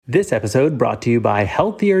This episode brought to you by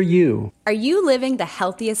Healthier You. Are you living the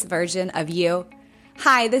healthiest version of you?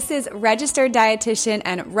 Hi, this is registered dietitian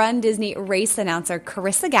and Run Disney race announcer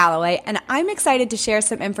Carissa Galloway, and I'm excited to share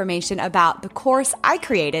some information about the course I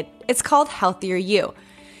created. It's called Healthier You.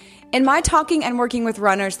 In my talking and working with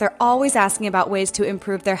runners, they're always asking about ways to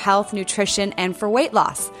improve their health, nutrition, and for weight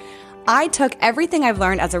loss. I took everything I've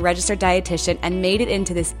learned as a registered dietitian and made it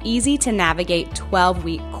into this easy-to-navigate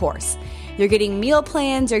 12-week course. You're getting meal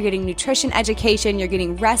plans, you're getting nutrition education, you're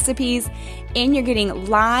getting recipes, and you're getting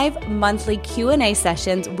live monthly Q&A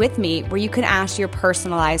sessions with me where you can ask your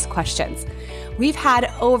personalized questions. We've had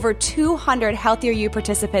over 200 Healthier You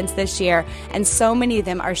participants this year, and so many of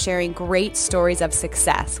them are sharing great stories of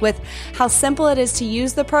success with how simple it is to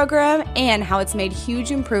use the program and how it's made huge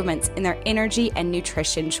improvements in their energy and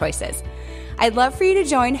nutrition choices. I'd love for you to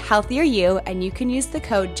join Healthier You, and you can use the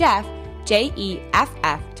code JEFF,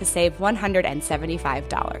 JEFF, to save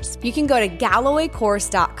 $175. You can go to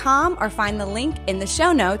GallowayCourse.com or find the link in the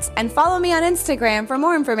show notes, and follow me on Instagram for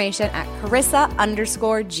more information at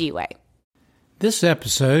Carissa_Gway. This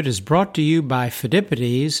episode is brought to you by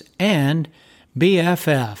Fidipides and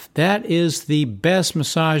BFF. That is the best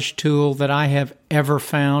massage tool that I have ever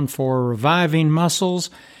found for reviving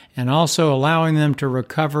muscles and also allowing them to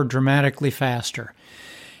recover dramatically faster.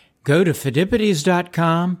 Go to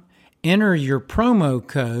Fidipides.com, enter your promo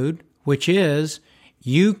code, which is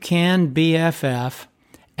YouCanBFF,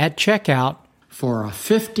 at checkout for a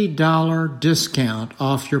 $50 discount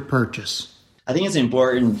off your purchase. I think it's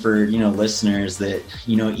important for, listeners that,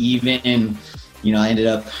 even, I ended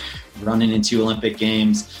up running in 2 Olympic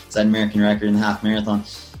Games, set American record in the half marathon,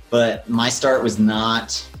 but my start was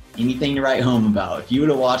not anything to write home about. If you would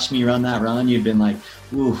have watched me run that run, you'd been like,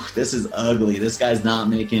 ooh, this is ugly. This guy's not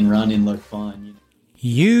making running look fun.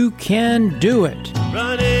 You can do it.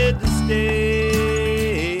 Run it to stay.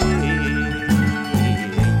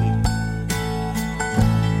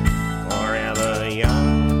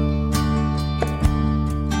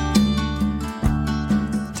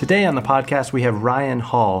 Today on the podcast, we have Ryan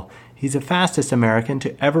Hall. He's the fastest American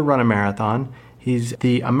to ever run a marathon. He's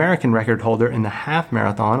the American record holder in the half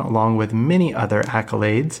marathon, along with many other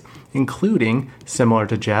accolades, including, similar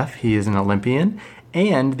to Jeff, he is an Olympian,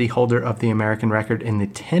 and the holder of the American record in the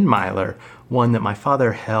 10-miler, one that my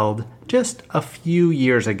father held just a few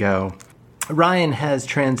years ago. Ryan has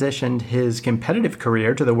transitioned his competitive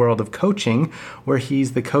career to the world of coaching, where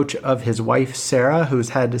he's the coach of his wife, Sarah, who's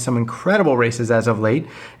had some incredible races as of late,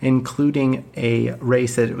 including a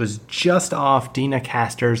race that was just off Dina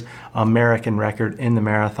Castor's American record in the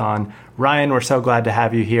marathon. Ryan, we're so glad to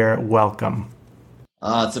have you here. Welcome.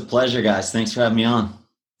 It's a pleasure, guys. Thanks for having me on.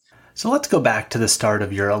 So let's go back to the start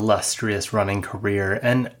of your illustrious running career,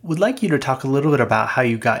 and would like you to talk a little bit about how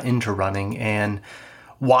you got into running and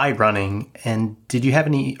why running, and did you have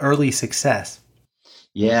any early success?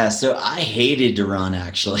 Yeah, so I hated to run,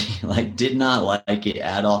 actually. Did not like it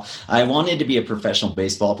at all. I wanted to be a professional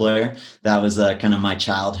baseball player. That was kind of my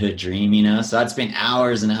childhood dream, So I'd spend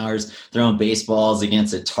hours and hours throwing baseballs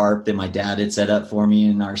against a tarp that my dad had set up for me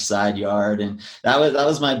in our side yard, and that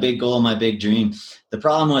was my big goal, my big dream. The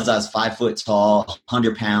problem was I was 5 foot tall,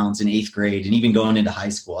 100 pounds in 8th grade, and even going into high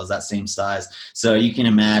school, I was that same size. So you can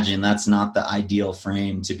imagine that's not the ideal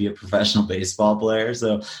frame to be a professional baseball player.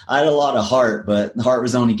 So I had a lot of heart, but the heart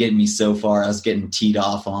was only getting me so far. I was getting teed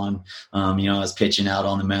off on, I was pitching out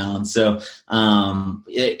on the mound. So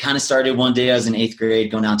it kind of started one day. I was in 8th grade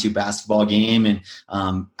going out to a basketball game, and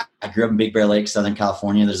I grew up in Big Bear Lake, Southern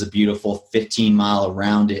California. There's a beautiful 15-mile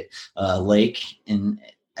around it lake in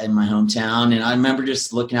my hometown. And I remember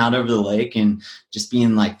just looking out over the lake and just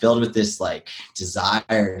being filled with this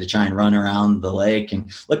desire to try and run around the lake.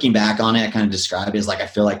 And looking back on it, I kind of describe it as I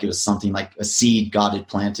feel like it was something like a seed God had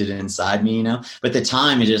planted inside me, But at the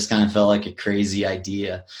time, it just kind of felt like a crazy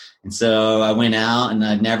idea. And so I went out, and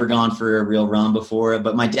I'd never gone for a real run before,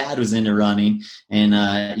 but my dad was into running, and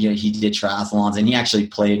he did triathlons, and he actually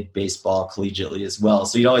played baseball collegiately as well.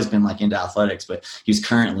 So he'd always been into athletics, but he was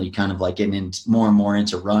currently kind of getting more and more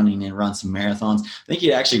into running and run some marathons. I think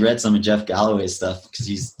he'd actually read some of Jeff Galloway's stuff because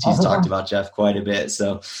he's talked about Jeff quite a bit.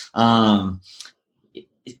 So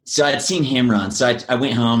I'd seen him run. So I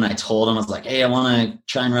went home and I told him, I was like, hey, I want to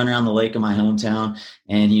try and run around the lake in my hometown.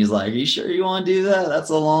 And he was like, are you sure you want to do that? That's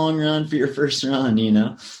a long run for your first run,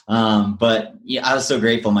 But yeah, I was so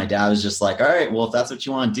grateful. My dad was just like, all right, well, if that's what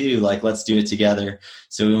you want to do, let's do it together.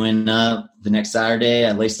 So we went up the next Saturday.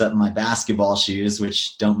 I laced up my basketball shoes,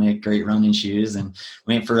 which don't make great running shoes, and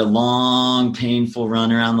went for a long, painful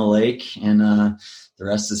run around the lake. And the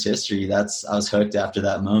rest is history. I was hooked after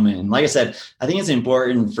that moment. And like I said, I think it's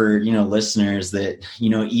important for, listeners that,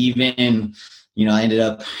 even, I ended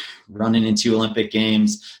up running in 2 Olympic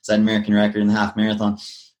games, set an American record in the half marathon,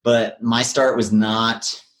 but my start was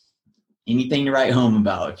not anything to write home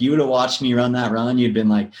about. If you would have watched me run that run, you'd been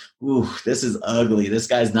like, ooh, this is ugly. This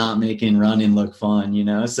guy's not making running look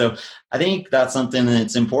fun, So I think that's something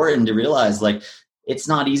that's important to realize. Like, it's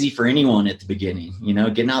not easy for anyone at the beginning,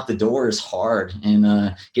 getting out the door is hard,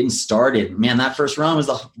 and getting started, man, that first run was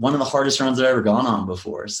one of the hardest runs I've ever gone on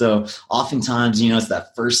before. So oftentimes, it's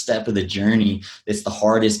that first step of the journey that's the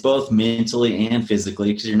hardest, both mentally and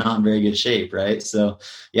physically, because you're not in very good shape. Right. So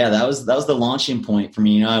yeah, that was the launching point for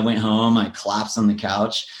me. I went home, I collapsed on the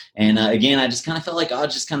couch. And again, I just kind of felt like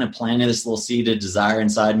God just kind of planted this little seed of desire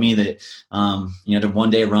inside me that, to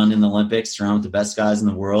one day run in the Olympics, to run with the best guys in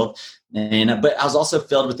the world. But I was also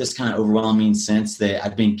filled with this kind of overwhelming sense that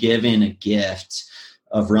I've been given a gift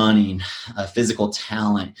of running, a physical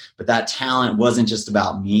talent, but that talent wasn't just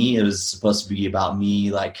about me. It was supposed to be about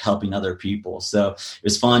me, like helping other people. So it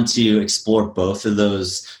was fun to explore both of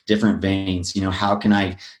those different veins. How can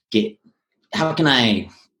I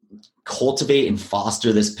cultivate and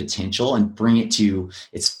foster this potential and bring it to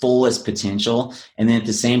its fullest potential? And then at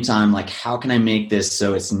the same time, like, how can I make this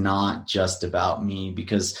so it's not just about me?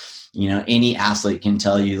 Because any athlete can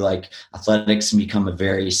tell you, like, athletics can become a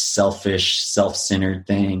very selfish, self-centered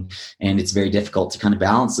thing. And it's very difficult to kind of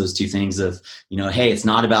balance those two things of, hey, it's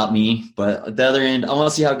not about me, but at the other end, I want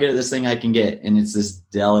to see how good at this thing I can get. And it's this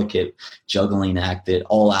delicate juggling act that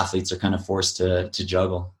all athletes are kind of forced to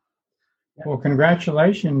juggle. Well,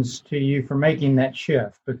 congratulations to you for making that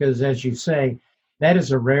shift, because as you say, that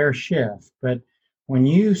is a rare shift. But when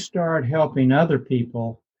you start helping other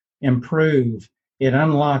people improve, it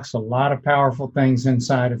unlocks a lot of powerful things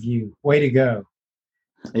inside of you. Way to go.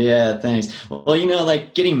 Yeah, thanks. Well,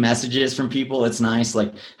 like getting messages from people, it's nice,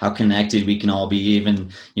 like how connected we can all be,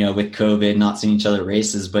 even, with COVID, not seeing each other at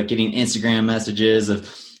races, but getting Instagram messages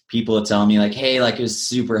of people tell me like, hey, like, it was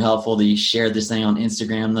super helpful that you shared this thing on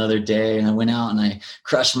Instagram the other day, and I went out and I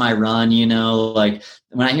crushed my run, like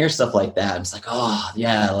when I hear stuff like that, it's like, oh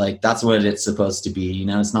yeah, like that's what it's supposed to be.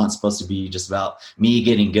 It's not supposed to be just about me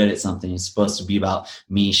getting good at something. It's supposed to be about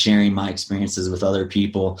me sharing my experiences with other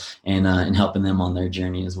people and helping them on their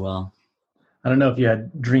journey as well. I don't know if you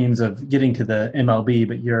had dreams of getting to the MLB,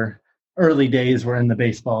 but your early days were in the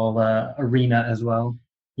baseball arena as well.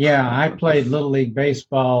 Yeah, I played Little League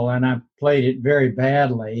Baseball, and I played it very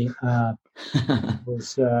badly.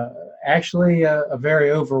 Was actually a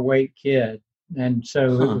very overweight kid. And so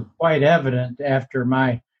it was quite evident after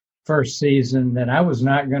my first season that I was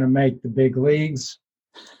not going to make the big leagues.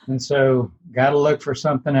 And so got to look for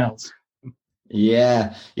something else.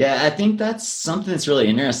 Yeah. I think that's something that's really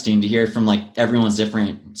interesting to hear from like everyone's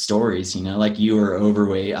different stories, like you were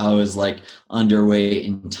overweight. I was like underweight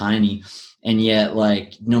and tiny. And yet,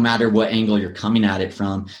 like, no matter what angle you're coming at it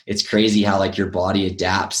from, it's crazy how like your body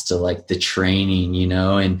adapts to like the training,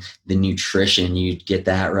 and the nutrition. You get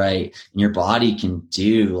that right. And your body can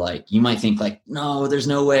do, like, you might think like, no, there's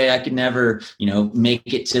no way I could never,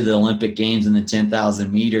 make it to the Olympic Games in the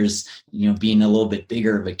 10,000 meters, being a little bit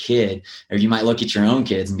bigger of a kid. Or you might look at your own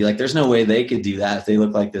kids and be like, there's no way they could do that if they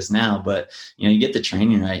look like this now. But, you get the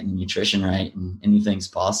training right and nutrition right, and anything's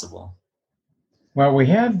possible. Well, we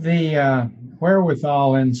have the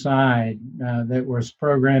wherewithal inside that was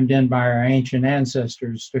programmed in by our ancient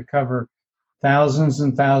ancestors to cover thousands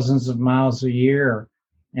and thousands of miles a year.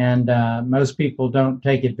 And most people don't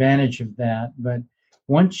take advantage of that. But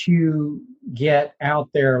once you get out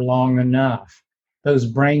there long enough, those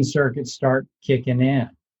brain circuits start kicking in.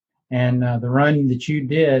 And the run that you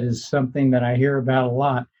did is something that I hear about a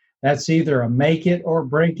lot. That's either a make it or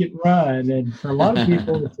break it run. And for a lot of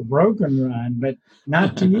people, it's a broken run, but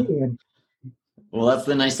not to you. Well, that's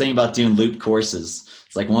the nice thing about doing loop courses.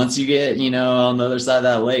 It's like once you get, on the other side of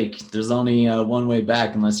that lake, there's only one way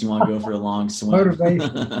back unless you want to go for a long swim.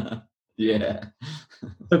 Motivation. Yeah.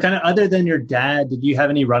 So kind of other than your dad, did you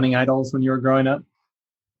have any running idols when you were growing up?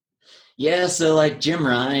 Yeah, so like Jim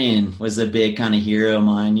Ryan was a big kind of hero of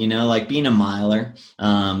mine, like being a miler.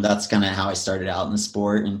 That's kind of how I started out in the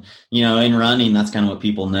sport. And, in running, that's kind of what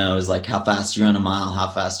people know is like how fast you run a mile, how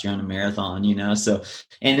fast you run a marathon, So,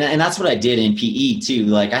 and that's what I did in PE too.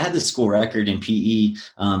 Like I had the school record in PE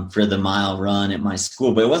for the mile run at my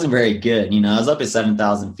school, but it wasn't very good. I was up at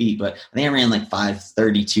 7,000 feet, but I think I ran like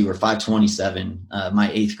 5:32 or 5:27 my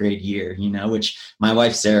 8th grade year, which my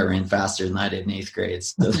wife Sarah ran faster than I did in 8th grade.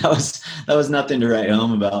 So that was nothing to write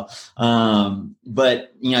home about. But,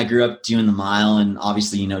 I grew up doing the mile, and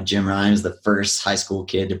obviously, Jim Ryan was the first high school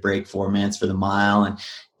kid to break 4 minutes for the mile. And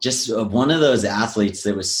just one of those athletes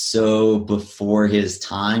that was so before his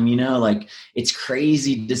time, like it's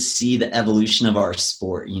crazy to see the evolution of our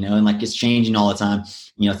sport, and like it's changing all the time,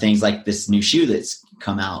 things like this new shoe that's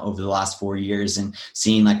come out over the last 4 years and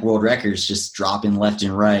seeing like world records just dropping left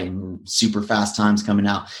and right and super fast times coming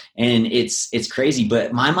out. And it's crazy.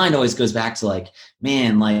 But my mind always goes back to like,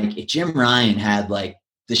 man, like if Jim Ryan had like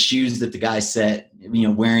the shoes that the guy set,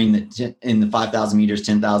 wearing in the 5,000 meters,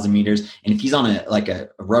 10,000 meters. And if he's on a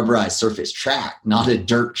rubberized surface track, not a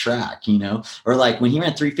dirt track, or like when he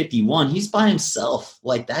ran 351, he's by himself,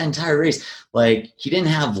 like that entire race. Like he didn't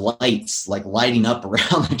have lights like lighting up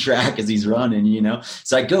around the track as he's running,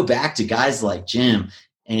 So I go back to guys like Jim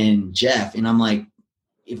and Jeff, and I'm like,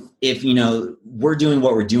 if we're doing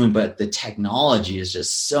what we're doing, but the technology is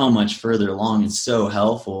just so much further along and so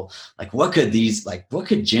helpful. Like what could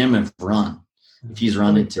Jim have run if he's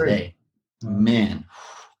running today? Man,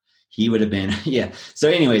 he would have been, yeah. So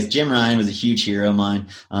anyways, Jim Ryan was a huge hero of mine.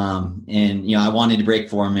 And I wanted to break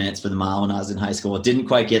 4 minutes for the mile when I was in high school. Didn't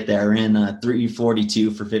quite get there. I ran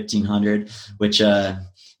 3:42 for 1,500, which,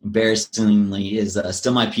 embarrassingly is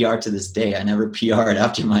still my PR to this day. I never PR'd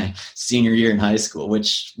after my senior year in high school,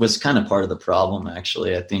 which was kind of part of the problem,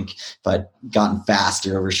 actually. I think if I'd gotten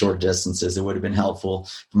faster over short distances, it would have been helpful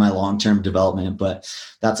for my long-term development, but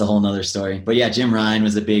that's a whole nother story. But yeah, Jim Ryan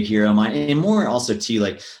was a big hero of mine. And more also too,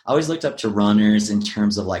 like I always looked up to runners in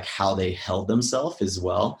terms of like how they held themselves as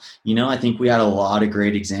well. I think we had a lot of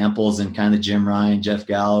great examples in kind of Jim Ryan, Jeff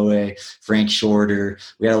Galloway, Frank Shorter.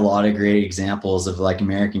 We had a lot of great examples of like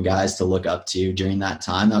American guys to look up to during that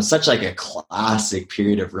time. That was such like a classic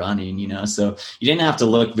period of running, so you didn't have to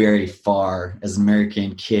look very far as an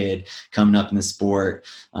American kid coming up in the sport.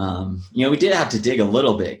 We did have to dig a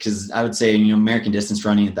little bit because I would say, American distance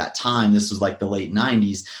running at that time, this was like the late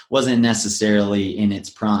 90s, wasn't necessarily in its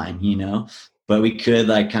prime, but we could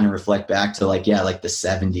like kind of reflect back to like, yeah, like the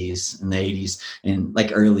 70s and the 80s and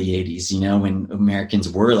like early 80s, when Americans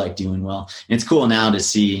were like doing well. And it's cool now to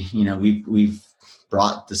see, we've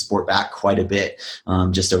brought the sport back quite a bit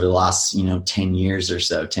just over the last 10 years or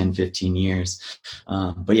so, 10 15 years.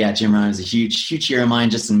 But yeah, Jim Ryan is a huge hero of mine,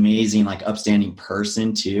 just an amazing like upstanding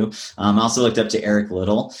person too. I also looked up to Eric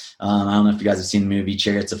Liddell. I don't know if you guys have seen the movie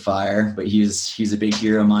Chariots of Fire, but he's a big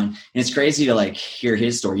hero of mine, and it's crazy to like hear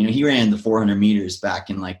his story. He ran the 400 meters back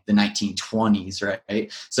in like the 1920s,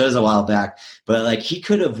 right? So it was a while back, but like he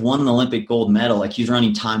could have won the Olympic gold medal. Like he was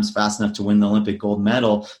running times fast enough to win the Olympic gold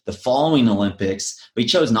medal the following Olympics, but he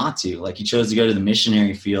chose not to. Like he chose to go to the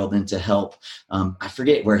missionary field and to help. I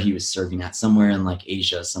forget where he was serving at, somewhere in like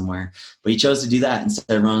Asia somewhere, but he chose to do that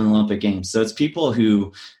instead of running the Olympic Games. So it's people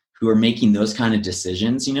who are making those kind of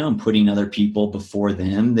decisions, and putting other people before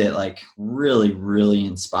them that like really, really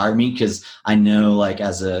inspire me. Cause I know like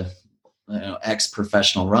as a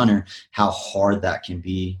ex-professional runner, how hard that can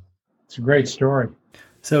be. It's a great story.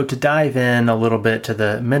 So to dive in a little bit to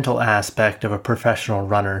the mental aspect of a professional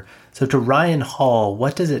runner, so to Ryan Hall,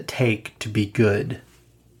 what does it take to be good?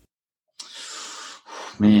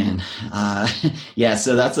 Man, yeah,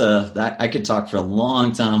 so that I could talk for a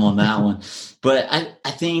long time on that one, but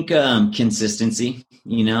I think consistency,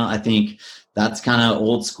 I think that's kind of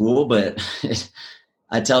old school, but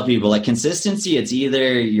I tell people like consistency, it's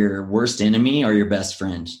either your worst enemy or your best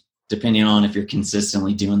friend, depending on if you're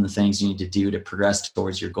consistently doing the things you need to do to progress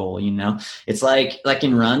towards your goal. It's like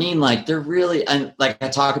in running, like they're really, and like I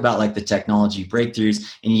talk about like the technology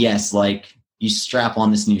breakthroughs, and yes, like you strap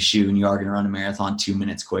on this new shoe and you are going to run a marathon 2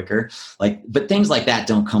 minutes quicker. Like, but things like that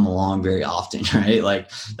don't come along very often, right?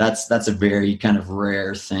 Like that's a very kind of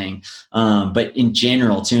rare thing. But in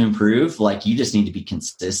general, to improve, like you just need to be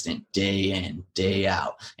consistent day in, day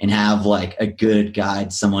out, and have like a good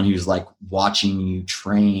guide, someone who's like watching you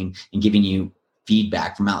train and giving you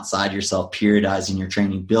feedback from outside yourself, periodizing your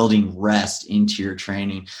training, building rest into your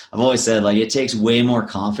training. I've always said like it takes way more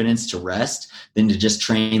confidence to rest than to just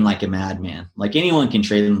train like a madman. Like anyone can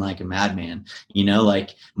train like a madman,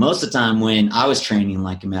 like most of the time when I was training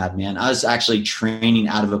like a madman, I was actually training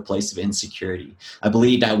out of a place of insecurity. I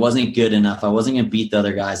believed I wasn't good enough. I wasn't going to beat the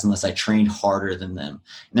other guys unless I trained harder than them.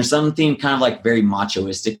 And there's something kind of like very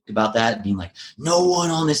machoistic about that, being like, no one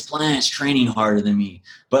on this planet is training harder than me.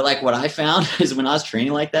 But like what I found is when I was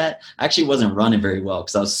training like that, I actually wasn't running very well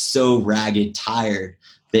because I was so ragged, tired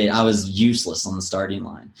that I was useless on the starting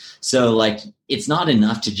line. So like, it's not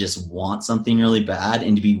enough to just want something really bad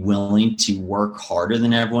and to be willing to work harder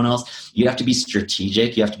than everyone else. You have to be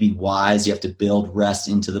strategic. You have to be wise. You have to build rest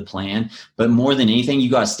into the plan. But more than anything, you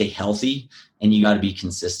got to stay healthy and you got to be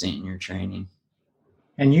consistent in your training.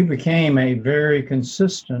 And you became a very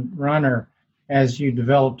consistent runner as you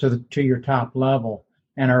developed to your top level.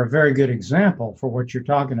 and are a very good example for what you're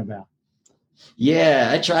talking about. Yeah,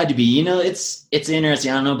 I tried to be. It's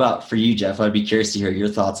interesting. I don't know about for you, Jeff. I'd be curious to hear your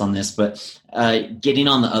thoughts on this. But getting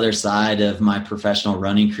on the other side of my professional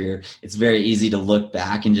running career, it's very easy to look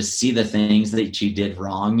back and just see the things that you did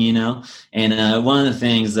wrong, And one of the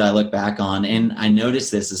things that I look back on, and I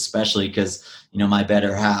notice this especially because, my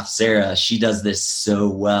better half, Sarah, she does this so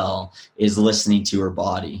well, is listening to her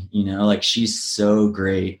body, like she's so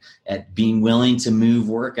great at being willing to move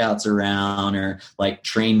workouts around or like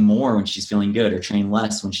train more when she's feeling good or train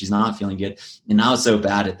less when she's not feeling good. And I was so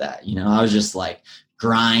bad at that. I was just like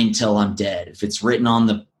grind till I'm dead. If it's written on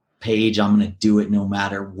the page, I'm going to do it no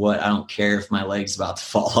matter what. I don't care if my leg's about to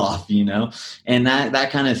fall off, and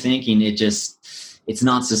that kind of thinking, it's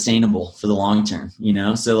not sustainable for the long term,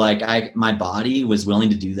 So like my body was willing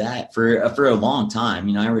to do that for a long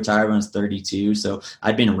time. I retired when I was 32. So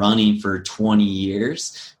I'd been running for 20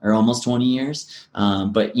 years or almost 20 years.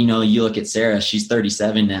 But you look at Sarah, she's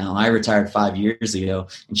 37 now. I retired 5 years ago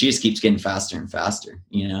and she just keeps getting faster and faster,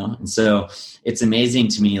 And so it's amazing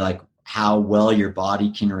to me, like, how well your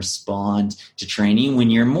body can respond to training when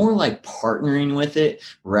you're more like partnering with it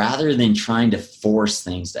rather than trying to force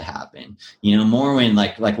things to happen. More when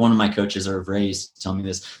like one of my coaches or Ray's tell me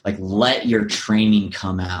this, like, let your training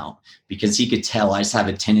come out, because he could tell I just have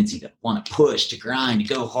a tendency to want to push, to grind,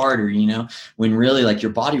 to go harder, when really like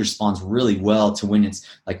your body responds really well to when it's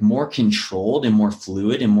like more controlled and more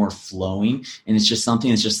fluid and more flowing. And it's just something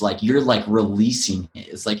that's just like, you're like releasing it.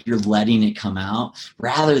 It's like you're letting it come out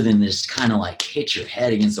rather than this kind of like hit your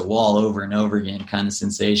head against a wall over and over again kind of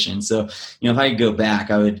sensation. So, if I could go back,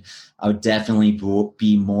 I would definitely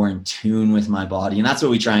be more in tune with my body. And that's what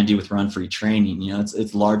we try and do with Run Free training.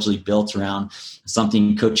 It's largely built around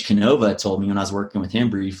something Coach Canova told me when I was working with him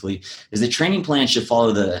briefly, is the training plan should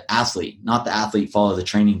follow the athlete, not the athlete follow the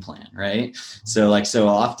training plan, right? So like so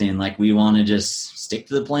often, like we want to just stick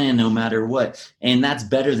to the plan no matter what. And that's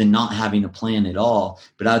better than not having a plan at all.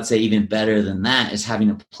 But I would say even better than that is having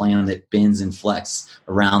a plan that bends and flex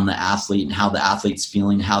around the athlete and how the athlete's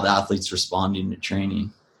feeling, how the athlete's responding to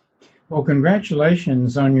training. Well,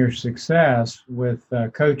 congratulations on your success with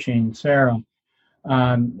coaching Sarah.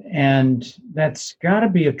 And that's got to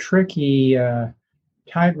be a tricky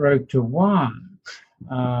tightrope to walk.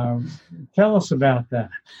 Tell us about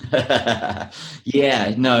that.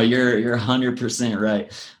 Yeah, no, you're 100%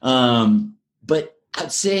 right. But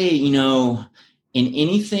I'd say, in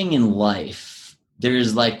anything in life,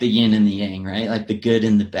 there's like the yin and the yang, right? Like the good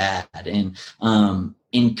and the bad. And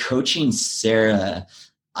in coaching Sarah,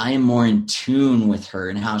 I am more in tune with her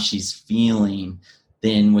and how she's feeling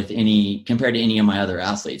than compared to any of my other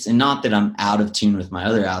athletes. And not that I'm out of tune with my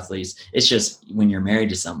other athletes. It's just when you're married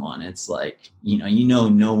to someone, it's like,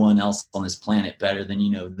 no one else on this planet better than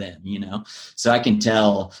them, So I can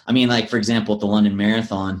tell, like, for example, at the London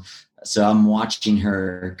Marathon, so I'm watching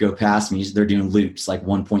her go past me. They're doing loops, like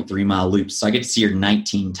 1.3 mile loops. So I get to see her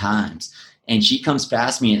 19 times. And she comes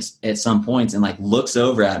past me at some points and like looks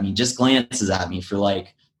over at me, just glances at me for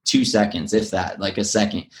like 2 seconds, if that, like a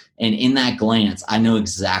second. And in that glance, I know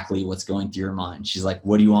exactly what's going through her mind. She's like,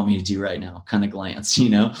 what do you want me to do right now? Kind of glance,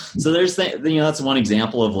 So there's that's one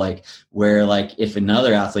example of like where like if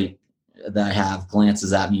another athlete that I have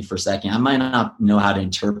glances at me for a second, I might not know how to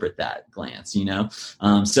interpret that glance,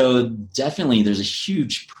 So definitely there's a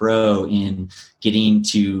huge pro in getting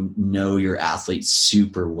to know your athletes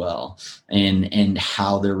super well and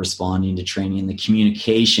how they're responding to training, the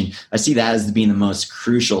communication. I see that as being the most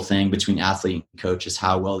crucial thing between athlete and coach is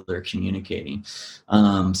how well they're communicating.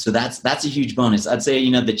 So that's a huge bonus. I'd say,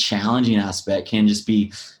 the challenging aspect can just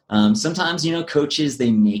be sometimes, coaches,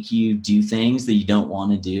 they make you do things that you don't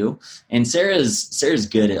want to do. And Sarah's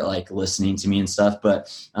good at like listening to me and stuff, but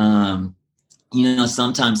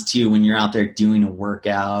sometimes too, when you're out there doing a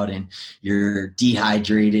workout and you're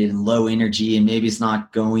dehydrated and low energy and maybe it's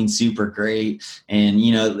not going super great. And,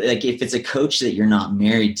 like if it's a coach that you're not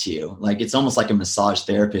married to, like it's almost like a massage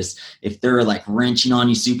therapist. If they're like wrenching on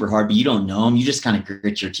you super hard, but you don't know them, you just kind of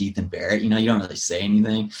grit your teeth and bear it. You don't really say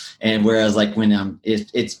anything. And whereas like when if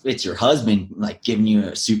it's your husband, like giving you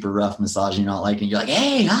a super rough massage and you're not liking it, you're like,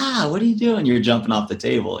 hey, what are you doing? You're jumping off the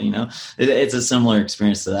table. It's a similar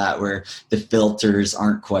experience to that where the filters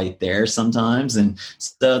aren't quite there sometimes. And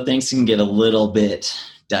so things can get a little bit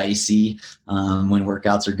dicey when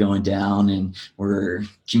workouts are going down and we're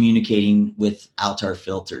communicating without our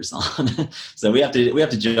filters on. So we have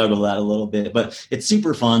to juggle that a little bit, but it's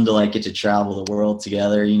super fun to like get to travel the world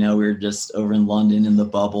together. We were just over in London in the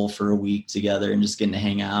bubble for a week together and just getting to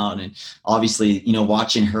hang out. And obviously,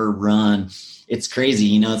 watching her run, it's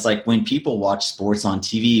crazy. It's like when people watch sports on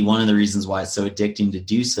TV, one of the reasons why it's so addicting to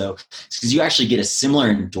do so is because you actually get a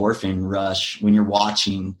similar endorphin rush when you're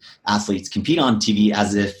watching athletes compete on TV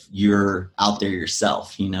as if you're out there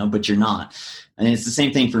yourself, but you're not. And it's the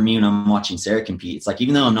same thing for me when I'm watching Sarah compete. It's like,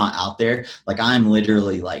 even though I'm not out there, like I'm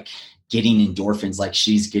literally like getting endorphins, like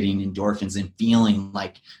she's getting endorphins and feeling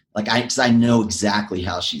like because I know exactly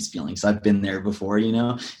how she's feeling. So I've been there before,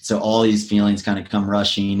 so all these feelings kind of come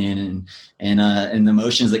rushing in and the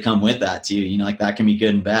emotions that come with that too, like that can be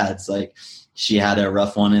good and bad. It's like she had a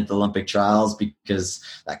rough one at the Olympic trials because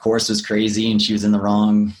that course was crazy and she was in the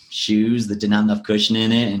wrong shoes that didn't have enough cushion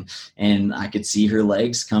in it. And I could see her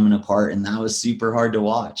legs coming apart, and that was super hard to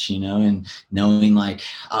watch, and knowing like,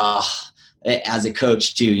 as a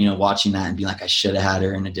coach too, watching that and being like, I should have had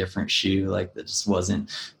her in a different shoe. Like that just wasn't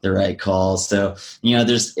the right call. So,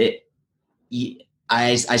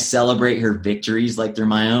 I celebrate her victories like they're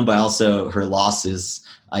my own, but also her losses.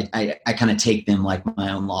 I kind of take them like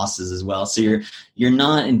my own losses as well. So you're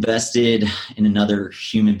not invested in another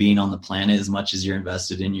human being on the planet as much as you're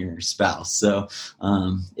invested in your spouse. So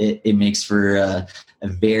it makes for a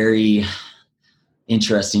very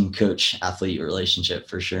interesting coach-athlete relationship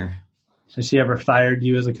for sure. Has she ever fired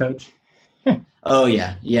you as a coach? Oh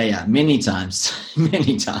yeah. Many times.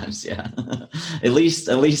 Yeah. At least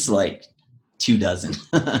like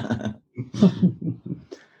 24.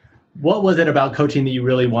 What was it about coaching that you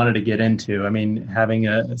really wanted to get into? I mean, having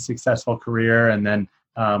a successful career, and then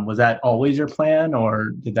was that always your plan,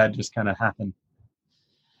 or did that just kind of happen?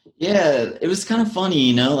 Yeah, it was kind of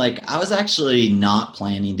funny, like I was actually not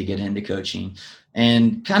planning to get into coaching.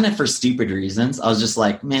 And kind of for stupid reasons. I was just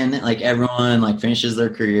like, man, like everyone like finishes their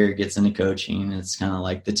career, gets into coaching. It's kind of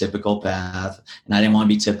like the typical path. And I didn't want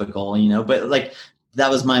to be typical, but like that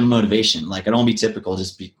was my motivation. Like I don't want to be typical,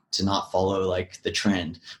 to not follow like the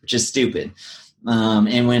trend, which is stupid.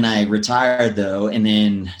 And when I retired though, and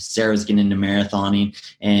then Sarah was getting into marathoning,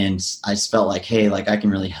 and I just felt like, hey, like I can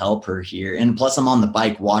really help her here. And plus I'm on the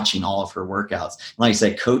bike watching all of her workouts. And like I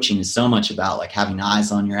said, coaching is so much about like having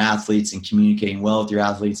eyes on your athletes and communicating well with your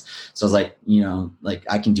athletes. So I was like, like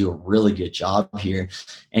I can do a really good job here.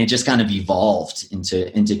 And it just kind of evolved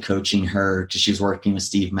into coaching her, because she was working with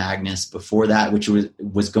Steve Magnus before that, which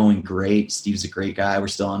was going great. Steve's a great guy. We're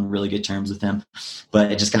still on really good terms with him,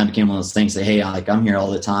 but it just kind of became one of those things that, hey, like I'm here all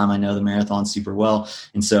the time. I know the marathon super well.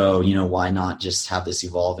 And so, why not just have this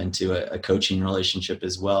evolve into a coaching relationship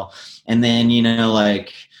as well? And then,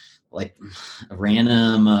 like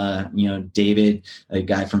random, David, a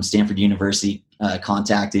guy from Stanford University,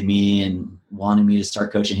 contacted me and wanted me to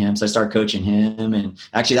start coaching him. So I started coaching him. And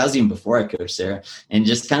actually that was even before I coached Sarah, and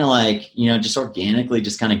just kind of like, just organically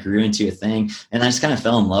just kind of grew into a thing. And I just kind of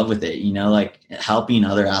fell in love with it, like helping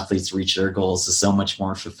other athletes reach their goals is so much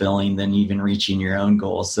more fulfilling than even reaching your own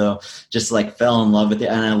goals. So just like fell in love with it.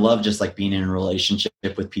 And I love just like being in a relationship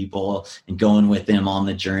with people and going with them on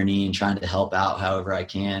the journey and trying to help out however I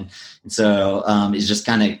can. And so it's just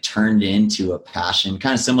kind of turned into a passion,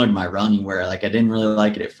 kind of similar to my running, where like I didn't really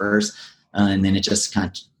like it at first. And then it just kind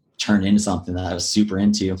of turned into something that I was super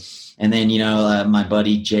into. And then, my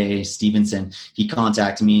buddy, Jay Stevenson, he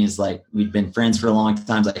contacted me. He's like, we'd been friends for a long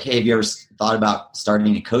time. He's like, hey, have you ever thought about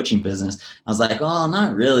starting a coaching business? I was like, oh,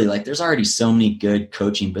 not really. Like there's already so many good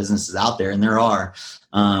coaching businesses out there, and there are.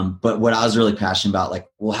 But what I was really passionate about, like,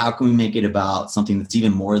 well, how can we make it about something that's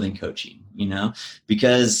even more than coaching,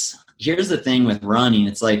 because here's the thing with running.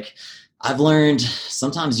 It's like, I've learned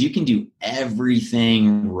sometimes you can do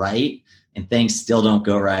everything right and things still don't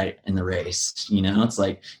go right in the race. It's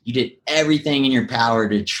like you did everything in your power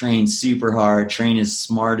to train super hard, train as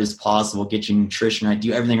smart as possible, get your nutrition right,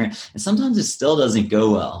 do everything right. And sometimes it still doesn't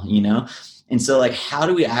go well, And so like, how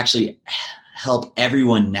do we actually help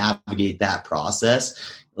everyone navigate that process?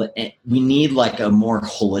 We need like a more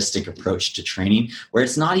holistic approach to training, where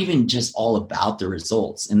it's not even just all about the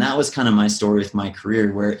results. And that was kind of my story with my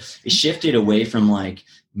career, where it shifted away from like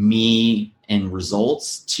me and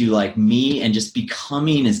results to like me and just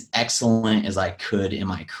becoming as excellent as I could in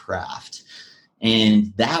my craft.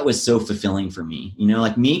 And that was so fulfilling for me,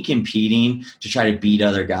 like me competing to try to beat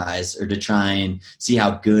other guys or to try and see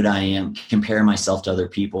how good I am, compare myself to other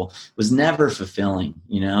people, was never fulfilling,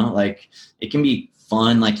 like it can be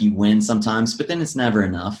fun. Like you win sometimes, but then it's never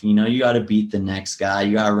enough. You know, you got to beat the next guy.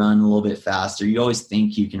 You got to run a little bit faster. You always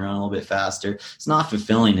think you can run a little bit faster. It's not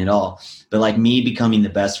fulfilling at all. But like me becoming the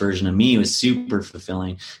best version of me was super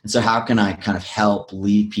fulfilling. And so how can I kind of help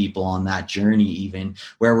lead people on that journey, even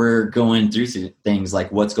where we're going through things like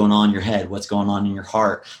what's going on in your head, what's going on in your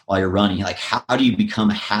heart while you're running? Like, how do you become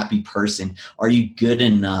a happy person? Are you good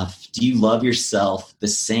enough? Do you love yourself the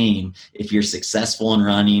same if you're successful in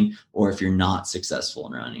running or if you're not successful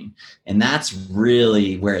in running? And that's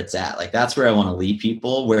really where it's at. Like, that's where I want to lead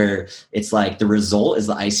people, where it's like the result is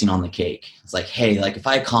the icing on the cake. It's like, hey, like if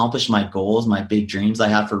I accomplish my goals, my big dreams I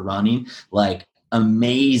have for running, like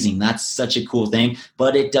amazing. That's such a cool thing,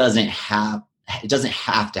 but it doesn't have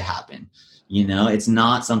to happen. You know, it's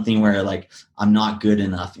not something where like, I'm not good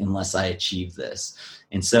enough unless I achieve this.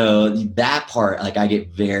 And so that part, like I get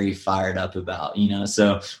very fired up about, you know,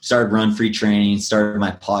 so started Run Free training, started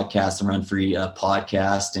my podcast, the Run Free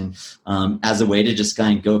podcast. And as a way to just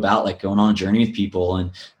kind of go about like going on a journey with people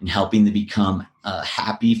and helping to become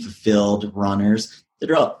happy, fulfilled runners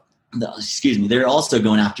that are they're also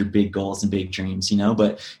going after big goals and big dreams, you know,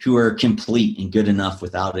 but who are complete and good enough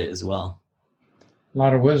without it as well. A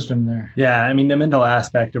lot of wisdom there. Yeah, I mean, the mental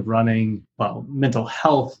aspect of running, well, mental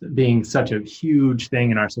health being such a huge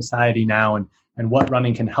thing in our society now, and what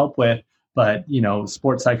running can help with. But, you know,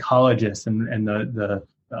 sports psychologists and the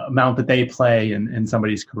amount that they play in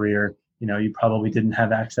somebody's career, you know, you probably didn't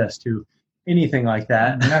have access to anything like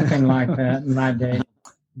that. Nothing like that in my day.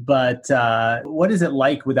 But what is it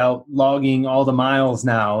like without logging all the miles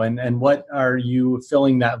now? And what are you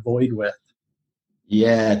filling that void with?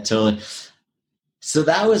 Yeah, totally. So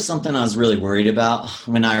that was something I was really worried about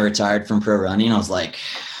when I retired from pro running. I was like,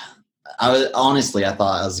 I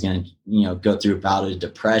thought I was going to, you know, go through a bout of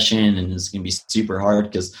depression and it was going to be super hard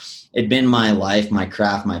because it'd been my life, my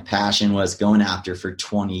craft, my passion was going after for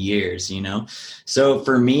 20 years, you know? So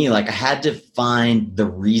for me, like I had to find the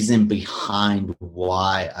reason behind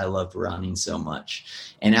why I loved running so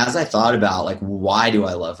much. And as I thought about like, why do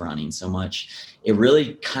I love running so much? It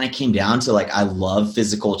really kind of came down to like, I love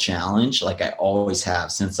physical challenge. Like I always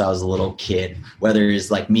have since I was a little kid, whether it's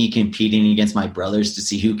like me competing against my brothers to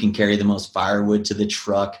see who can carry the most firewood to the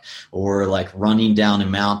truck, or like running down a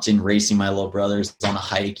mountain, racing my little brothers on a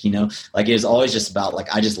hike, you know, like it was always just about like,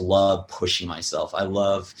 I just love pushing myself. I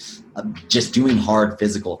love just doing hard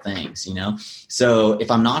physical things, you know? So if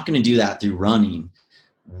I'm not going to do that through running,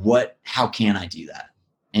 how can I do that?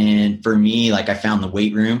 And for me, like I found the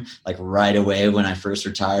weight room like right away when I first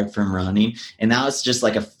retired from running. And that was just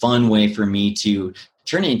like a fun way for me to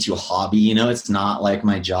turn it into a hobby. You know, it's not like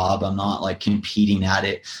my job. I'm not like competing at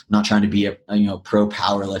it. I'm not trying to be a pro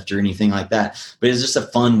power lifter or anything like that. But it's just a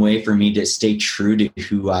fun way for me to stay true to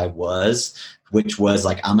who I was, which was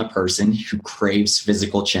like, I'm a person who craves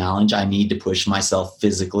physical challenge. I need to push myself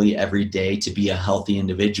physically every day to be a healthy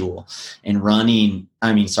individual. And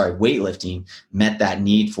weightlifting met that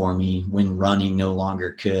need for me when running no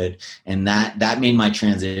longer could. And that made my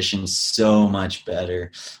transition so much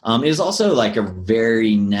better. It was also like a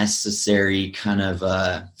very necessary kind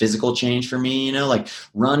of physical change for me. You know, like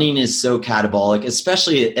running is so catabolic,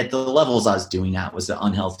 especially at the levels I was doing at was the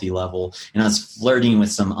unhealthy level. And I was flirting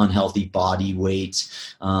with some unhealthy body weight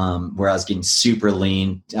where I was getting super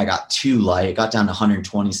lean. I got too light. I got down to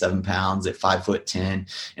 127 pounds at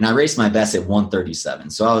 5'10", and I raced my best at 137.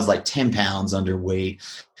 So I was like 10 pounds underweight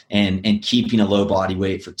and keeping a low body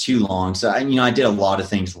weight for too long. So I did a lot of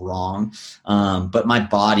things wrong. But my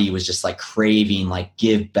body was just like craving, like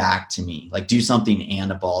give back to me, like do something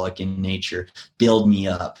anabolic in nature, build me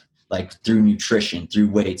up, like through nutrition, through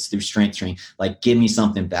weights, through strength training, like give me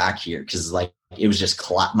something back here. Cause like it was just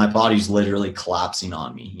my body was literally collapsing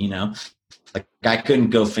on me, you know? Like I couldn't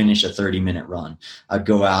go finish a 30-minute run. I'd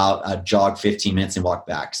go out, I'd jog 15 minutes and walk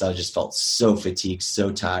back. So I just felt so fatigued,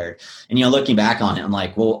 so tired. And, looking back on it, I'm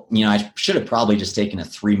like, well, I should have probably just taken a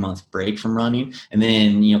 3-month break from running and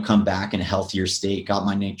then, come back in a healthier state, got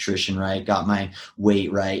my nutrition right, got my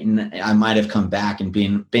weight right. And I might've come back and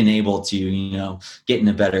been able to, get in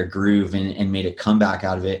a better groove and made a comeback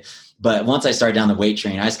out of it. But once I started down the weight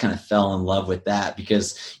train, I just kind of fell in love with that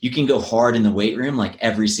because you can go hard in the weight room like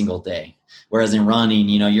every single day. Whereas in running,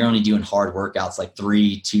 you're only doing hard workouts like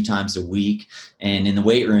 2 times a week. And in the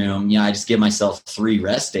weight room, I just give myself 3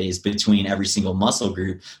 rest days between every single muscle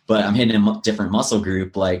group, but I'm hitting a different muscle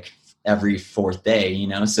group like every 4th day,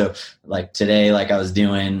 So like today, like I was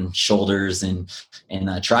doing shoulders and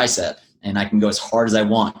tricep. And I can go as hard as I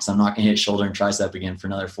want because I'm not going to hit shoulder and tricep again for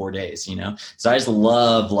another 4 days, So I just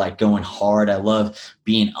love like going hard. I love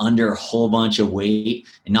being under a whole bunch of weight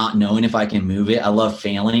and not knowing if I can move it. I love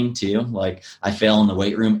failing too. Like I fail in the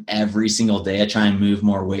weight room every single day. I try and move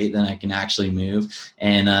more weight than I can actually move.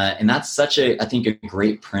 And that's such I think a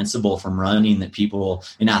great principle from running that people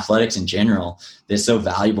in athletics in general, that's so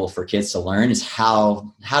valuable for kids to learn, is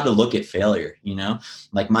how to look at failure.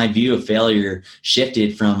 Like my view of failure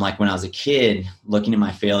shifted from like when I was a kid looking at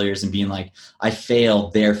my failures and being like, I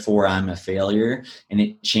failed, therefore I'm a failure. And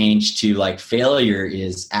it changed to like, failure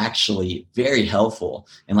is actually very helpful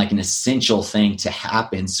and like an essential thing to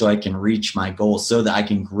happen so I can reach my goals, so that I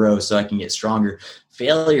can grow, so I can get stronger.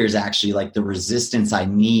 Failure is actually like the resistance I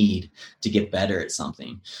need to get better at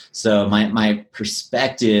something. So my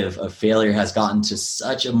perspective of failure has gotten to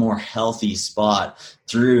such a more healthy spot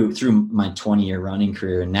through my 20-year running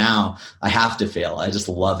career. And now I have to fail. I just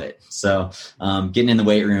love it. So getting in the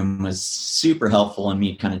weight room was super helpful in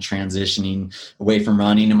me kind of transitioning away from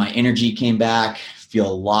running, and my energy came back. Feel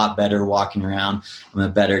a lot better walking around. I'm a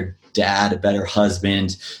better dad, a better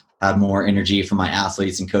husband, have more energy for my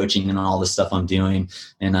athletes and coaching and all the stuff I'm doing.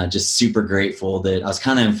 And just super grateful that I was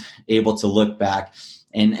kind of able to look back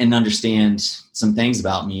and understand some things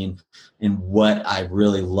about me and what I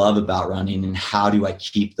really love about running, and how do I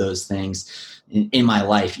keep those things in my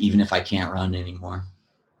life, even if I can't run anymore.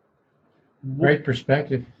 Great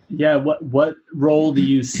perspective. Yeah. What role do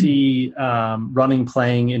you see running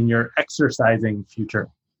playing in your exercising future,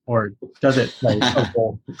 or does it play a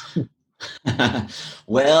role?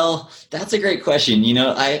 Well, that's a great question.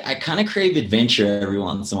 I kind of crave adventure every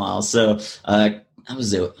once in a while. So I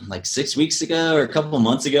was like 6 weeks ago or a couple of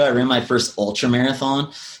months ago, I ran my first ultra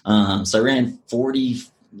marathon. So I ran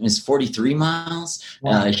 43 miles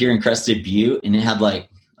here in Crested Butte, and it had like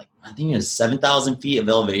I think it was 7,000 feet of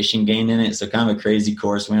elevation gain in it. So kind of a crazy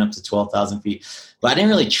course, went up to 12,000 feet, but I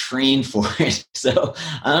didn't really train for it. So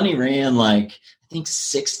I only ran like, I think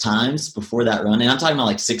 6 times before that run. And I'm talking about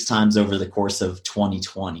like 6 times over the course of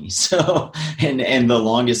 2020. So, and the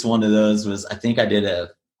longest one of those was, I think I did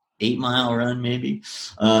a 8-mile run maybe.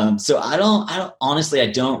 So I don't honestly,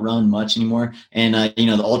 I don't run much anymore. And,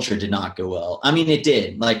 the ultra did not go well. I mean, it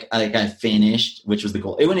did. Like I finished, which was the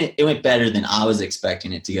goal. It went better than I was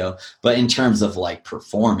expecting it to go. But in terms of like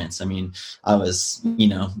performance, I mean, I was,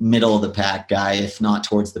 middle of the pack guy, if not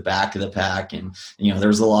towards the back of the pack. And, there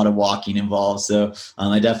was a lot of walking involved. So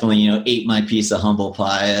I definitely, ate my piece of humble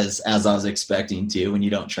pie as I was expecting to when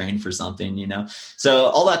you don't train for something, So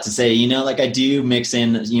all that to say, like I do mix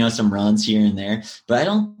in, some runs here and there, but I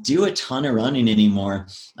don't do a ton of running anymore.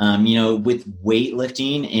 With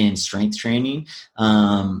weightlifting and strength training,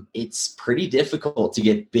 it's pretty difficult to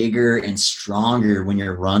get bigger and stronger when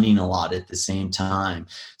you're running a lot at the same time.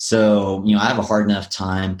 So, I have a hard enough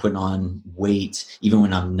time putting on weight even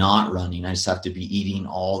when I'm not running. I just have to be eating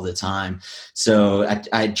all the time. So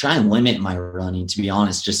I try and limit my running, to be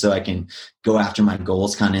honest, just so I can go after my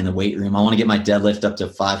goals kind of in the weight room. I want to get my deadlift up to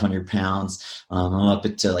 500 pounds. I'm up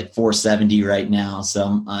to like 470 right now.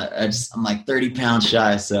 So I'm like 30 pounds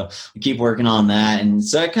shy. So I keep working on that. And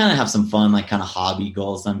so I kind of have some fun, like kind of hobby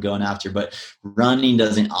goals I'm going after, but running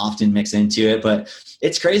doesn't often mix into it. But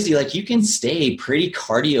it's crazy. Like you can stay pretty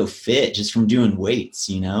cardio fit just from doing weights,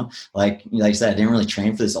 like I said, I didn't really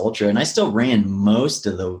train for this ultra, and I still ran most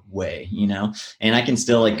of the way, and I can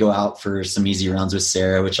still like go out for some easy runs with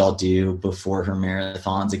Sarah, which I'll do before her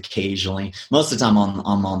marathons occasionally. Most of the time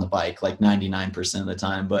I'm on the bike, like 99% of the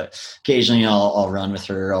time, but occasionally I'll run with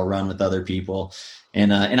her. I'll run with other people.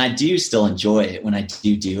 And I do still enjoy it when I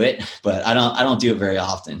do it, but I don't do it very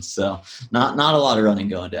often. So not a lot of running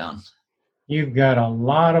going down. You've got a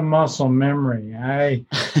lot of muscle memory. I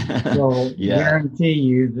will guarantee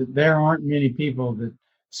you that there aren't many people that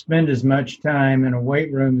spend as much time in a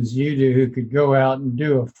weight room as you do who could go out and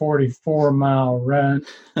do a 44-mile run.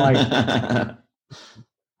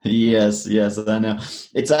 Yes, I know.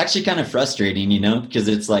 It's actually kind of frustrating, because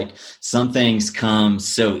it's like some things come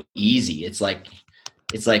so easy. It's like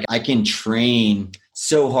I can train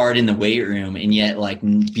so hard in the weight room and yet like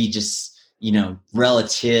be just,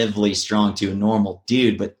 relatively strong to a normal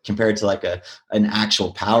dude, but compared to like an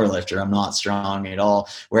actual power lifter, I'm not strong at all.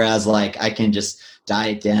 Whereas like I can just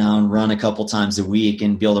diet down, run a couple times a week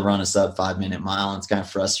and be able to run a sub 5-minute mile. And it's kind of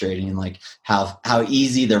frustrating, like how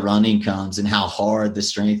easy the running comes and how hard the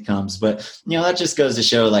strength comes. But, that just goes to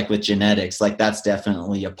show like with genetics, like that's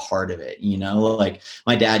definitely a part of it. Like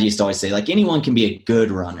my dad used to always say, like anyone can be a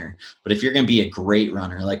good runner, but if you're going to be a great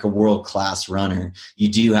runner, like a world-class runner, you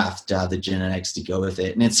do have to have the genetics to go with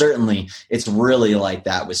it. And it's really like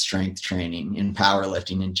that with strength training and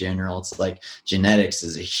powerlifting in general. It's like genetics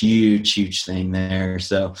is a huge, huge thing that there.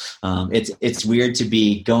 So it's weird to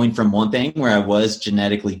be going from one thing where I was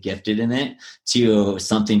genetically gifted in it to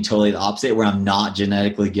something totally the opposite where I'm not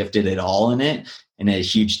genetically gifted at all in it and at a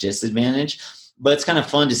huge disadvantage. But it's kind of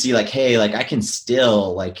fun to see like, hey, like I can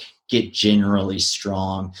still like get generally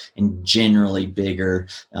strong and generally bigger,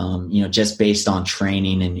 just based on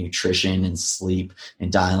training and nutrition and sleep and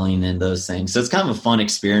dialing and those things. So it's kind of a fun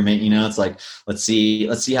experiment. It's like, let's see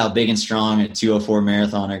how big and strong a 2:04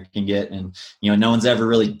 marathoner can get. And, no one's ever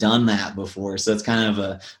really done that before. So it's kind of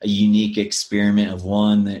a unique experiment of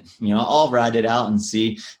one that, I'll ride it out and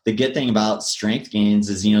see. The good thing about strength gains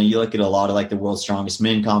is, you look at a lot of like the world's strongest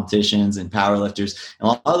men competitions and powerlifters, and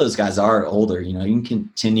a lot of those guys are older. You can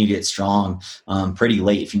continue to get strong pretty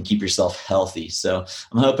late if you can keep yourself healthy. So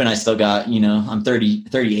I'm hoping I still got, I'm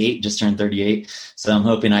 38, just turned 38. So I'm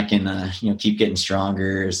hoping I can, keep getting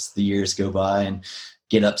stronger as the years go by and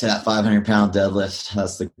get up to that 500-pound deadlift.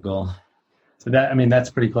 That's the goal. So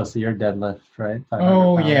that's pretty close to your deadlift, right?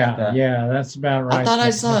 Oh yeah. Yeah. That's about right. I thought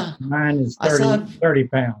I saw, mine is 30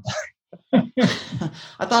 pounds.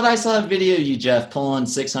 I thought I saw a video of you, Jeff, pulling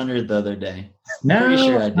 600 the other day. No, pretty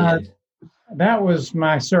sure I did. That was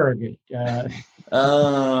my surrogate.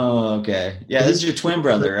 Oh, okay. Yeah, this is your twin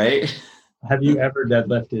brother, right? Have you ever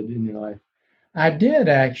deadlifted in your life? I did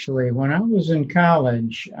actually. When I was in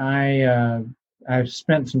college, I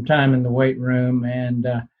spent some time in the weight room, and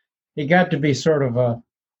it got to be sort of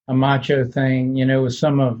a macho thing, with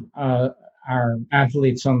some of our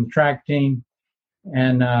athletes on the track team.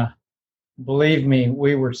 And believe me,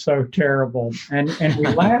 we were so terrible. And we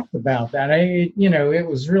laughed about that. It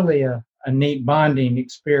was really a neat bonding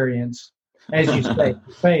experience, as you say,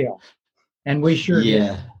 to fail. And we sure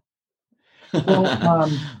did. Well,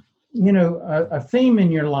 a theme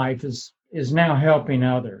in your life is now helping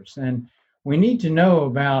others. And we need to know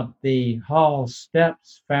about the Hall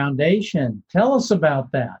Steps Foundation. Tell us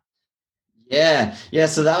about that. Yeah.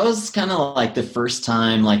 So that was kind of like the first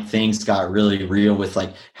time like things got really real with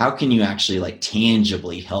like, how can you actually like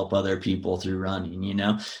tangibly help other people through running,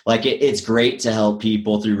 like it's great to help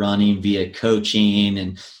people through running via coaching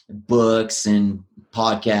and books and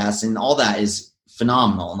podcasts, and all that is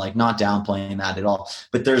phenomenal, and like not downplaying that at all.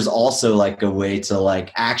 But there's also like a way to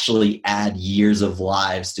like actually add years of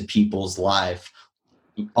lives to people's life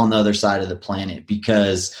on the other side of the planet,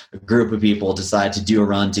 because a group of people decide to do a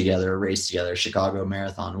run together, a race together, Chicago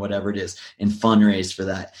Marathon, whatever it is, and fundraise for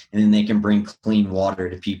that. And then they can bring clean water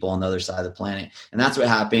to people on the other side of the planet. And that's what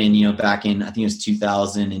happened, back in, I think it was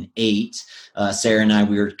 2008. Sarah and I,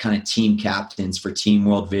 we were kind of team captains for Team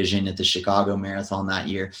World Vision at the Chicago Marathon that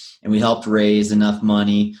year. And we helped raise enough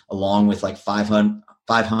money along with like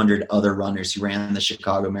 500 other runners who ran the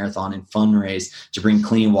Chicago Marathon and fundraise to bring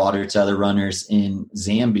clean water to other runners in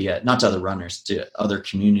Zambia, not to other runners, to another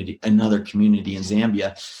community in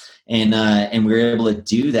Zambia. And we were able to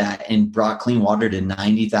do that and brought clean water to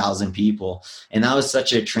 90,000 people. And that was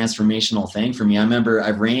such a transformational thing for me. I remember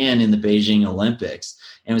I ran in the Beijing Olympics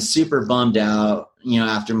and was super bummed out,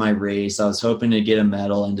 after my race. I was hoping to get a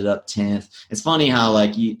medal, ended up 10th. It's funny how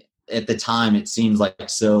at the time it seems like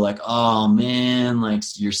so like, oh man, like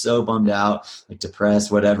you're so bummed out, like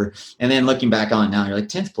depressed, whatever. And then looking back on it now, you're like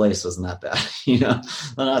 10th place wasn't that bad,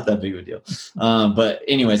 not that big of a deal. But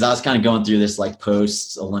anyways, I was kind of going through this like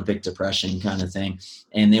post Olympic depression kind of thing.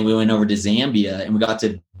 And then we went over to Zambia and we got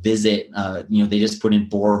to visit, they just put in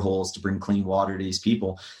boreholes to bring clean water to these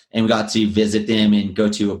people. And we got to visit them and go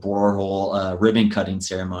to a borehole ribbon cutting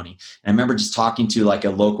ceremony. And I remember just talking to like a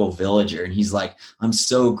local villager, and he's like, I'm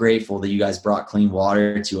so grateful that you guys brought clean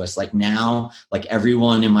water to us. Like now, like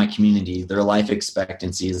everyone in my community, their life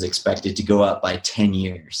expectancy is expected to go up by 10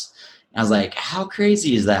 years. And I was like, how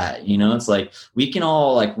crazy is that? It's like we can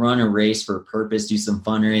all like run a race for a purpose, do some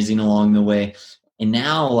fundraising along the way. And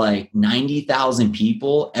now like 90,000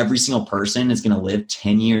 people, every single person is going to live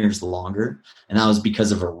 10 years longer. And that was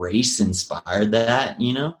because of a race inspired that,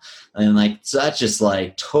 and like, so that just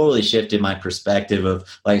like totally shifted my perspective of,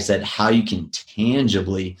 like I said, how you can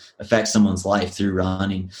tangibly affect someone's life through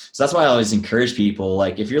running. So that's why I always encourage people,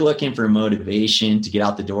 like if you're looking for motivation to get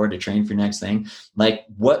out the door to train for your next thing, like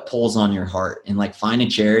what pulls on your heart, and like find a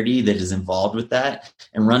charity that is involved with that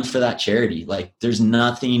and run for that charity. Like there's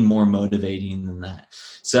nothing more motivating than that.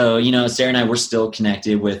 So, Sarah and I, we're still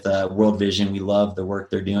connected with World Vision. We love the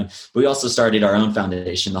work they're doing. But we also started our own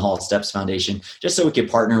foundation, the Hall Steps Foundation, just so we could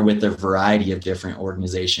partner with a variety of different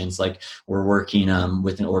organizations. Like we're working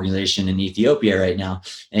with an organization in Ethiopia right now,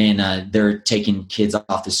 and they're taking kids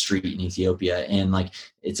off the street in Ethiopia. And like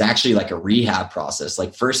it's actually like a rehab process.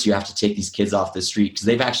 Like first you have to take these kids off the street because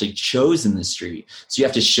they've actually chosen the street. So you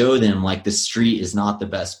have to show them like the street is not the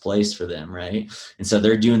best place for them. Right. And so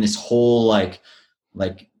they're doing this whole like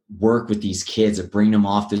work with these kids of bringing them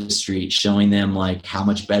off the street, showing them like how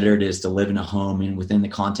much better it is to live in a home and within the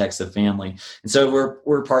context of family. And so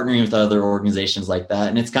we're partnering with other organizations like that.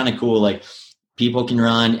 And it's kind of cool. Like people can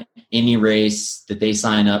run any race that they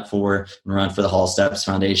sign up for and run for the Hall Steps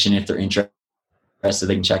Foundation. If they're interested,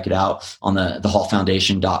 they can check it out on the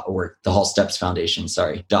hallfoundation.org. The Hall Steps Foundation,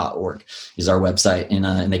 .org is our website,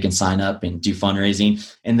 and they can sign up and do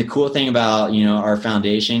fundraising. And the cool thing about, our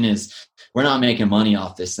foundation is we're not making money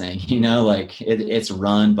off this thing, like it's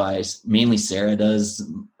run by mainly Sarah does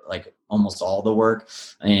like almost all the work,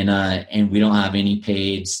 and we don't have any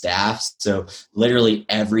paid staff. So literally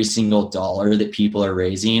every single dollar that people are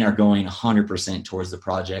raising are going 100% towards the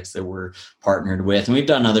projects that we're partnered with. And we've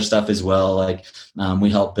done other stuff as well. Like we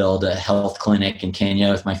helped build a health clinic in Kenya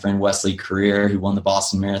with my friend Wesley Career, who won the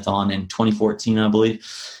Boston Marathon in 2014, I believe.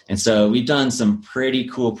 And so we've done some pretty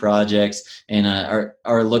cool projects and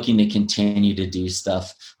are looking to continue to do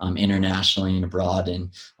stuff internationally and abroad, and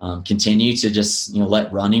continue to just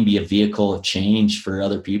let running be a vehicle of change for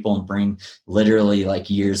other people and bring literally like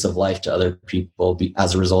years of life to other people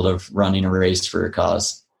as a result of running a race for a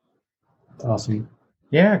cause. Awesome.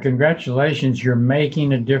 Yeah, congratulations. You're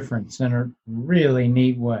making a difference in a really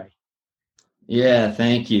neat way. Yeah,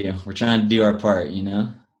 thank you. We're trying to do our part,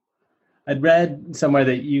 I'd read somewhere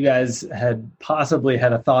that you guys had possibly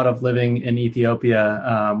had a thought of living in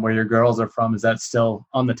Ethiopia, where your girls are from. Is that still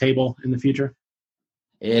on the table in the future?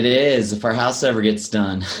 It is, if our house ever gets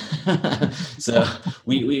done. So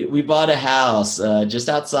we bought a house just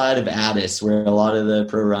outside of Addis, where a lot of the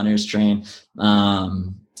pro runners train.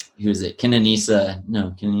 Who is it?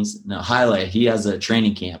 Haile. He has a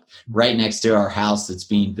training camp right next to our house that's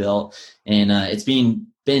being built, and it's been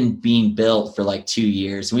being built for like 2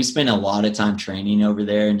 years. And we spent a lot of time training over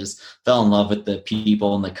there and just fell in love with the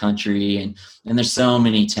people and the country. And there's so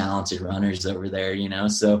many talented runners over there,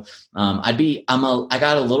 So I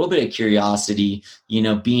got a little bit of curiosity,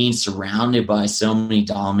 being surrounded by so many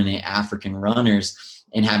dominant African runners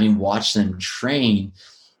and having watched them train.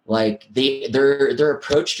 Like their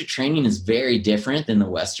approach to training is very different than the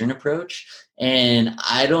Western approach. And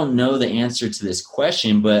I don't know the answer to this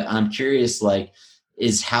question, but I'm curious, like,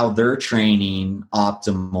 is how they're training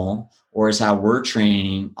optimal, or is how we're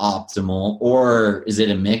training optimal, or is it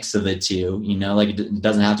a mix of the two? Like it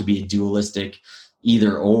doesn't have to be a dualistic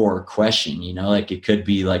either or question, like it could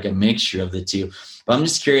be like a mixture of the two. But I'm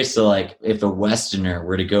just curious to like, if a Westerner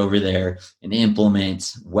were to go over there and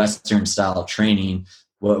implement Western style training,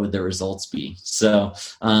 what would the results be? So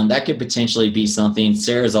that could potentially be something.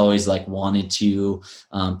 Sarah's always like wanted to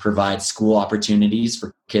provide school opportunities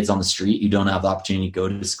for kids on the street who don't have the opportunity to go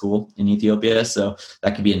to school in Ethiopia. So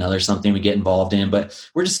that could be another something we get involved in. But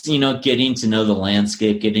we're just, getting to know the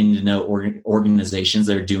landscape, getting to know organizations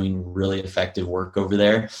that are doing really effective work over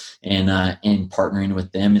there, and partnering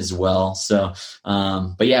with them as well. So,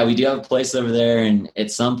 but yeah, we do have a place over there, and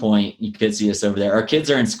at some point you could see us over there. Our kids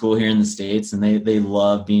are in school here in the States, and they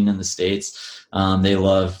love being in the States. They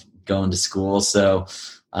love going to school. So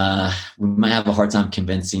we might have a hard time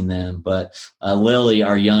convincing them, but Lily,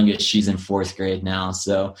 our youngest, she's in 4th grade now.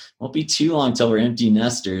 So it won't be too long till we're empty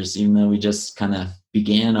nesters, even though we just kind of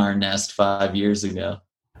began our nest 5 years ago.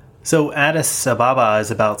 So Addis Ababa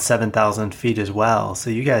is about 7,000 feet as well. So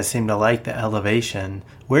you guys seem to like the elevation.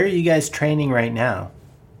 Where are you guys training right now?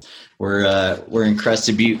 We're in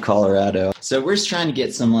Crested Butte, Colorado. So we're just trying to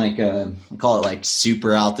get some we call it like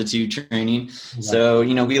super altitude training. Yeah. So,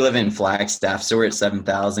 we live in Flagstaff, so we're at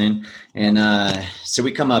 7,000. And so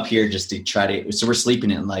we come up here just to so we're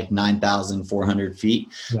sleeping at like 9,400 feet.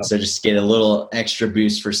 Yeah. So just get a little extra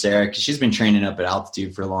boost for Sarah, because she's been training up at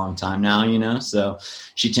altitude for a long time now, so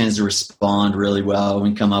she tends to respond really well. We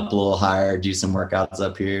can come up a little higher, do some workouts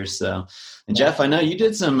up here. So, and Jeff, I know you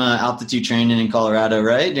did some altitude training in Colorado,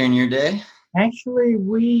 right, during your day? Actually,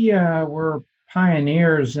 we were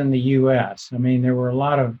pioneers in the U.S. I mean, there were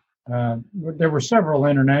there were several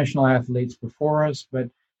international athletes before us, but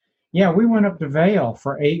yeah, we went up to Vail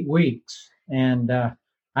for 8 weeks. And I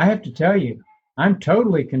have to tell you, I'm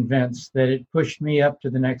totally convinced that it pushed me up to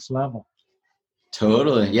the next level.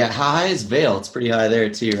 Totally. Yeah. How high is Vail? It's pretty high there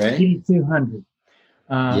too, right? 8,200.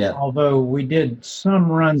 Yeah. Although we did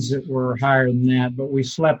some runs that were higher than that, but we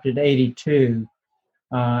slept at 82.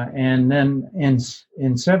 And then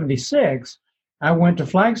in 76, I went to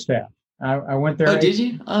Flagstaff. I went there. Oh, did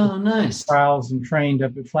you? Oh, nice. Trials and trained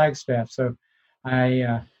up at Flagstaff. So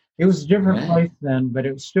it was a different place then, but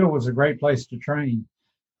it still was a great place to train.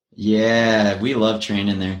 Yeah, we love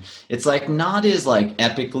training there. It's like not as like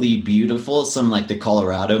epically beautiful as some like the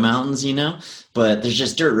Colorado mountains, but there's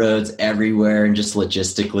just dirt roads everywhere, and just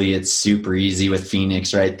logistically it's super easy with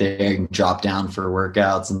Phoenix right there. You can drop down for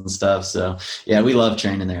workouts and stuff. So yeah, we love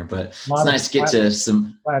training there, but it's nice to get to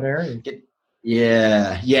some flat areas.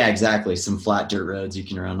 Yeah, exactly. Some flat dirt roads you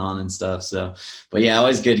can run on and stuff. So, but yeah,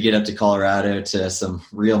 always good to get up to Colorado to some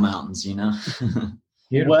real mountains,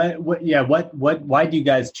 Why do you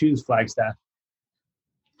guys choose Flagstaff?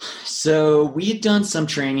 So we had done some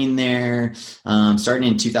training there starting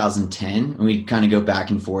in 2010, and we kind of go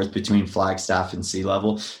back and forth between Flagstaff and Sea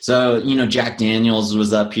Level. So, Jack Daniels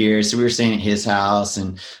was up here, so we were staying at his house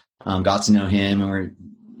and got to know him, and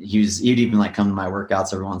he'd even like come to my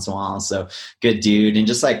workouts every once in a while. So good dude, and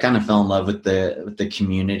just like kind of fell in love with the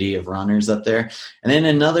community of runners up there. And then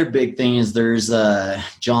another big thing is there's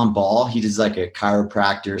John Ball. He does like a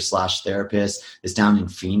chiropractor / therapist. Is down in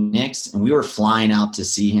Phoenix, and we were flying out to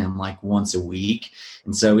see him like once a week.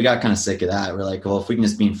 And so we got kind of sick of that. We're like, well, if we can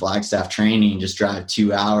just be in Flagstaff training, just drive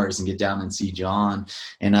 2 hours and get down and see John.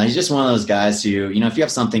 And he's just one of those guys who, if you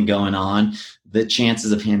have something going on, the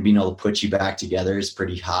chances of him being able to put you back together is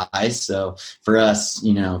pretty high. So for us,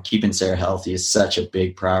 keeping Sarah healthy is such a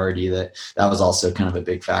big priority that was also kind of a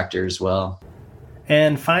big factor as well.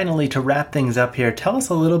 And finally, to wrap things up here, tell us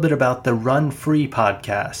a little bit about the Run Free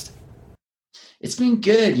podcast. It's been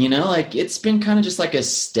good, it's been kind of just like a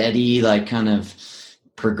steady, like kind of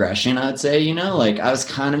progression, I'd say, like I was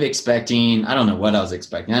kind of expecting, I don't know what I was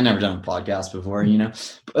expecting. I'd never done a podcast before,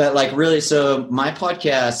 but like really, so my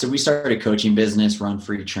podcast, so we started a coaching business, Run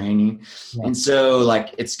Free Training. Yeah. And so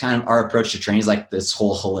like, it's kind of our approach to training is like this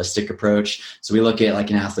whole holistic approach. So we look at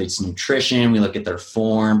like an athlete's nutrition, we look at their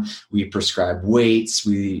form, we prescribe weights,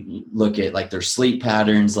 we look at like their sleep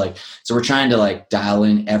patterns. Like, so we're trying to like dial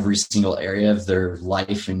in every single area of their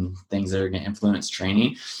life and things that are going to influence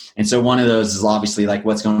training. And so one of those is obviously like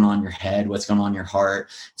what's going on in your head, what's going on in your heart.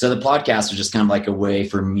 So the podcast was just kind of like a way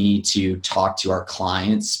for me to talk to our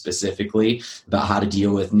clients specifically about how to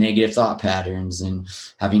deal with negative thought patterns and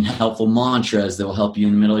having helpful mantras that will help you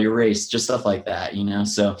in the middle of your race, just stuff like that,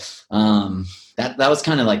 So that was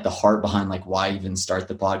kind of like the heart behind like why even start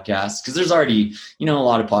the podcast, because there's already, a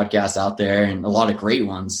lot of podcasts out there and a lot of great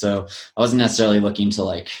ones. So I wasn't necessarily looking to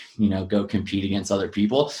like, go compete against other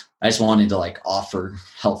people. I just wanted to like offer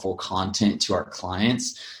helpful content to our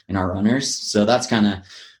clients and our runners. So that's kind of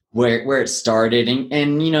where it started.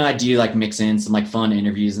 And I do like mix in some like fun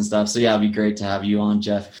interviews and stuff. So yeah, it'd be great to have you on,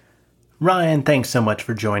 Jeff. Ryan, thanks so much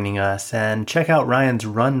for joining us, and check out Ryan's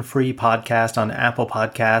Run Free podcast on Apple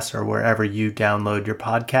Podcasts or wherever you download your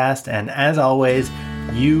podcast. And as always,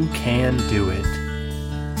 you can do it.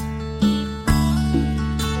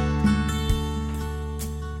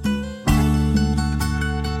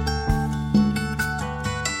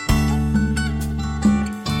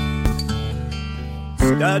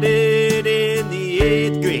 Started in the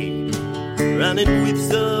 8th grade, running with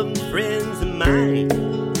some friends of mine.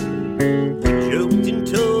 We joked and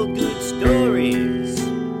told good stories,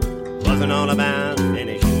 wasn't all about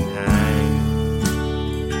finishing high.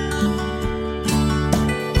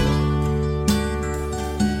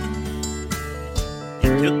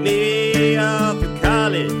 It took me off to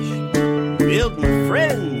college, building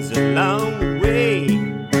friends along the way,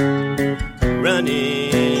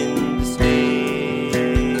 running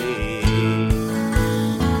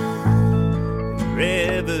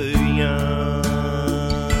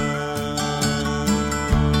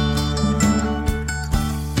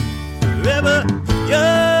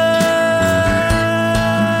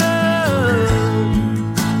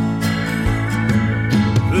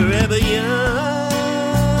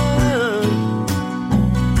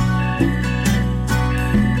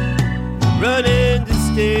running to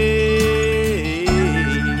stay.